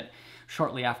because that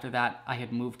shortly after that, I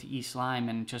had moved to East Lyme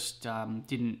and just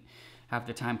didn't have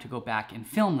the time to go back and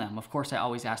film them. Of course, I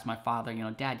always asked my father, you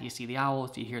know, Dad, do you see the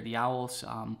owls? Do you hear the owls?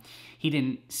 He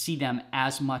didn't see them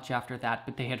as much after that,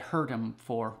 but they had heard them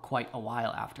for quite a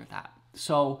while after that.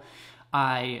 So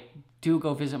I do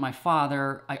go visit my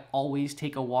father. I always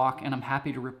take a walk, and I'm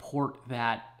happy to report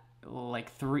that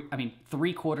like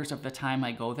 3/4 of the time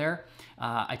I go there,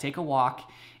 I take a walk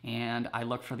and I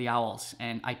look for the owls,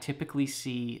 and I typically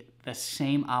see the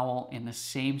same owl in the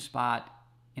same spot,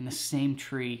 in the same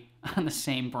tree, on the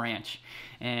same branch.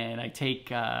 And I take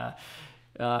a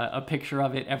picture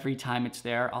of it every time it's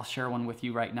there. I'll share one with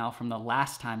you right now from the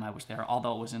last time I was there,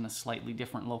 although it was in a slightly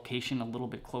different location, a little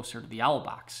bit closer to the owl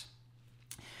box.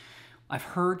 I've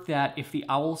heard that if the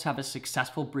owls have a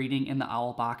successful breeding in the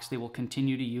owl box, they will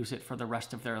continue to use it for the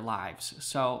rest of their lives.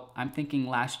 So I'm thinking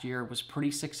last year was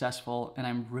pretty successful, and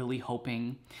I'm really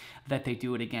hoping that they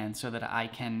do it again so that I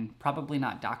can probably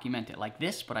not document it like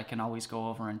this, but I can always go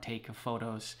over and take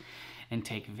photos and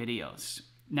take videos.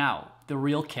 Now, the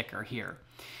real kicker here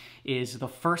is the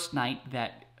first night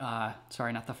that,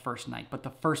 sorry, not the first night, but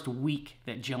the first week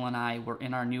that Jill and I were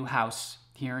in our new house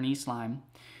here in East Lyme.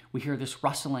 We hear this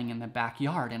rustling in the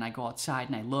backyard, and I go outside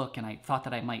and I look, and I thought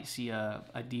that I might see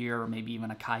a deer or maybe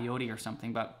even a coyote or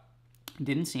something, but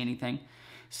didn't see anything.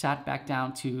 Sat back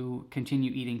down to continue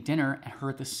eating dinner and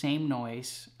heard the same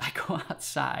noise. I go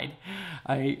outside,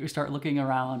 I start looking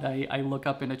around, I look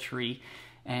up in a tree,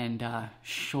 and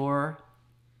sure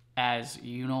as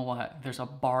you know what, there's a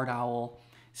barred owl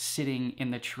sitting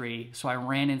in the tree. So I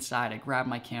ran inside, I grabbed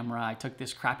my camera, I took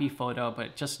this crappy photo,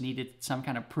 but just needed some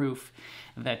kind of proof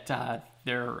that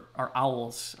there are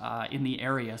owls in the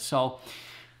area. So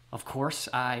of course,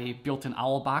 I built an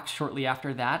owl box shortly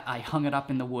after that. I hung it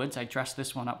up in the woods. I dressed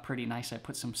this one up pretty nice. I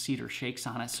put some cedar shakes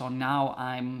on it. So now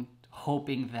I'm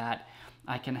hoping that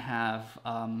I can have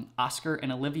Oscar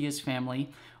and Olivia's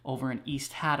family over in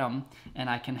East Haddam, and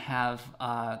I can have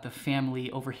the family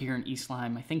over here in East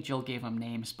Lyme. I think Jill gave them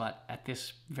names, but at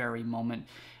this very moment,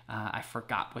 I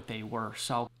forgot what they were.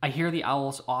 So I hear the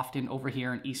owls often over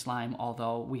here in East Lyme,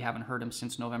 although we haven't heard them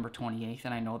since November 28th,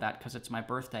 and I know that because it's my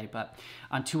birthday. But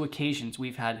on 2 occasions,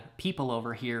 we've had people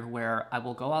over here where I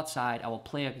will go outside, I will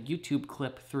play a YouTube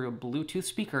clip through a Bluetooth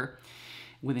speaker.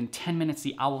 Within 10 minutes,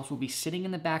 the owls will be sitting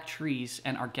in the back trees,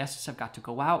 and our guests have got to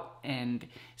go out and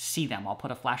see them. I'll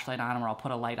put a flashlight on them, or I'll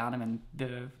put a light on them, and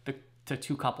the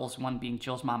 2 couples, one being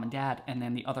Jill's mom and dad, and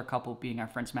then the other couple being our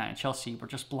friends Matt and Chelsea, were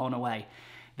just blown away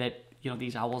that, you know,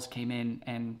 these owls came in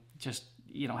and just,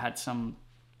 you know, had some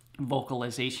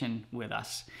vocalization with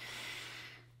us.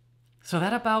 So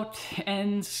that about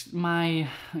ends my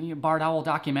barred owl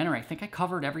documentary. I think I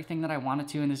covered everything that I wanted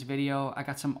to in this video. I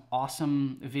got some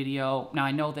awesome video. Now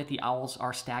I know that the owls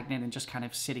are stagnant and just kind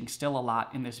of sitting still a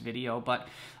lot in this video, but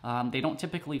they don't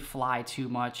typically fly too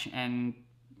much. And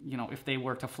you know, if they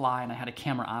were to fly and I had a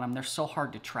camera on them, they're so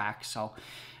hard to track. So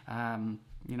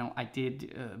you know, I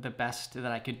did the best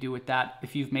that I could do with that.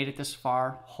 If you've made it this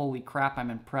far, holy crap, I'm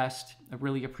impressed. I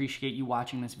really appreciate you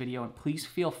watching this video, and please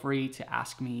feel free to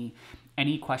ask me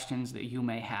any questions that you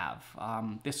may have.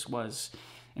 This was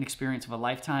an experience of a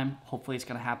lifetime. Hopefully it's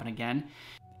gonna happen again,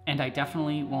 and I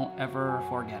definitely won't ever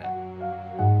forget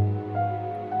it.